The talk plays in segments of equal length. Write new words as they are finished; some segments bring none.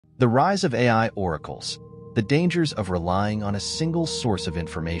The rise of AI oracles, the dangers of relying on a single source of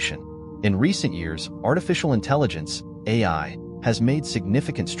information. In recent years, artificial intelligence, AI, has made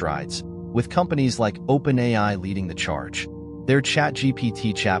significant strides, with companies like OpenAI leading the charge. Their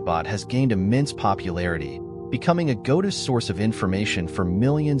ChatGPT chatbot has gained immense popularity, becoming a go-to source of information for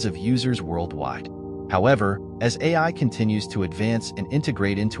millions of users worldwide. However, as AI continues to advance and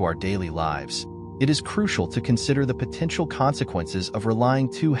integrate into our daily lives, it is crucial to consider the potential consequences of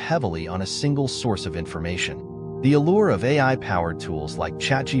relying too heavily on a single source of information. The allure of AI-powered tools like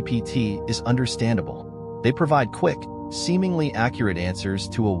ChatGPT is understandable. They provide quick, seemingly accurate answers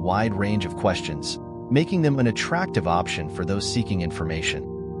to a wide range of questions, making them an attractive option for those seeking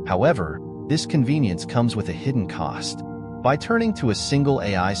information. However, this convenience comes with a hidden cost. By turning to a single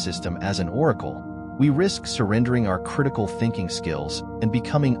AI system as an oracle, we risk surrendering our critical thinking skills and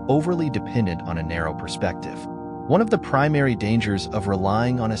becoming overly dependent on a narrow perspective. One of the primary dangers of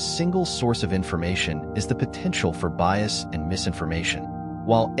relying on a single source of information is the potential for bias and misinformation.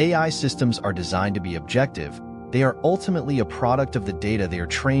 While AI systems are designed to be objective, they are ultimately a product of the data they are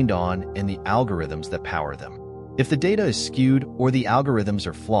trained on and the algorithms that power them. If the data is skewed or the algorithms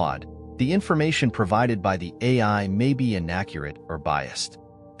are flawed, the information provided by the AI may be inaccurate or biased.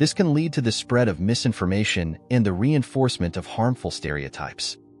 This can lead to the spread of misinformation and the reinforcement of harmful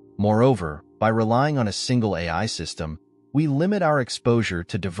stereotypes. Moreover, by relying on a single AI system, we limit our exposure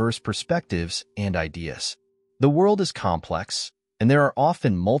to diverse perspectives and ideas. The world is complex, and there are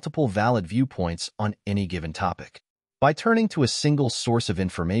often multiple valid viewpoints on any given topic. By turning to a single source of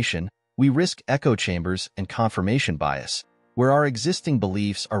information, we risk echo chambers and confirmation bias, where our existing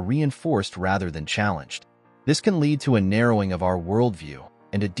beliefs are reinforced rather than challenged. This can lead to a narrowing of our worldview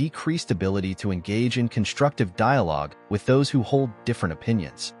and a decreased ability to engage in constructive dialogue with those who hold different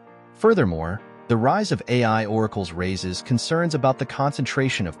opinions. Furthermore, the rise of AI oracles raises concerns about the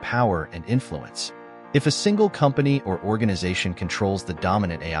concentration of power and influence. If a single company or organization controls the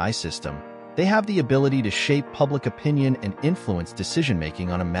dominant AI system, they have the ability to shape public opinion and influence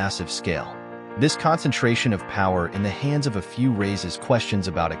decision-making on a massive scale. This concentration of power in the hands of a few raises questions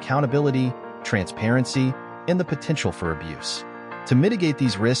about accountability, transparency, and the potential for abuse. To mitigate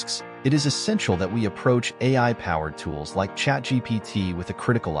these risks, it is essential that we approach AI-powered tools like ChatGPT with a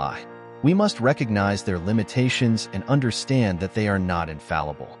critical eye. We must recognize their limitations and understand that they are not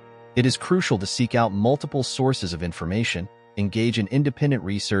infallible. It is crucial to seek out multiple sources of information, engage in independent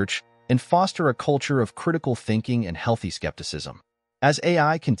research, and foster a culture of critical thinking and healthy skepticism. As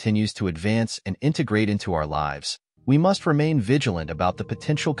AI continues to advance and integrate into our lives, we must remain vigilant about the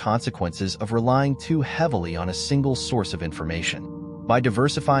potential consequences of relying too heavily on a single source of information. By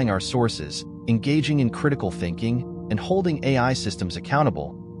diversifying our sources, engaging in critical thinking, and holding AI systems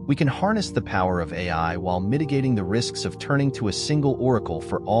accountable, we can harness the power of AI while mitigating the risks of turning to a single oracle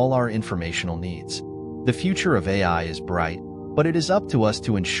for all our informational needs. The future of AI is bright, but it is up to us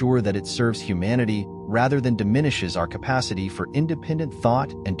to ensure that it serves humanity rather than diminishes our capacity for independent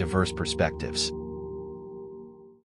thought and diverse perspectives.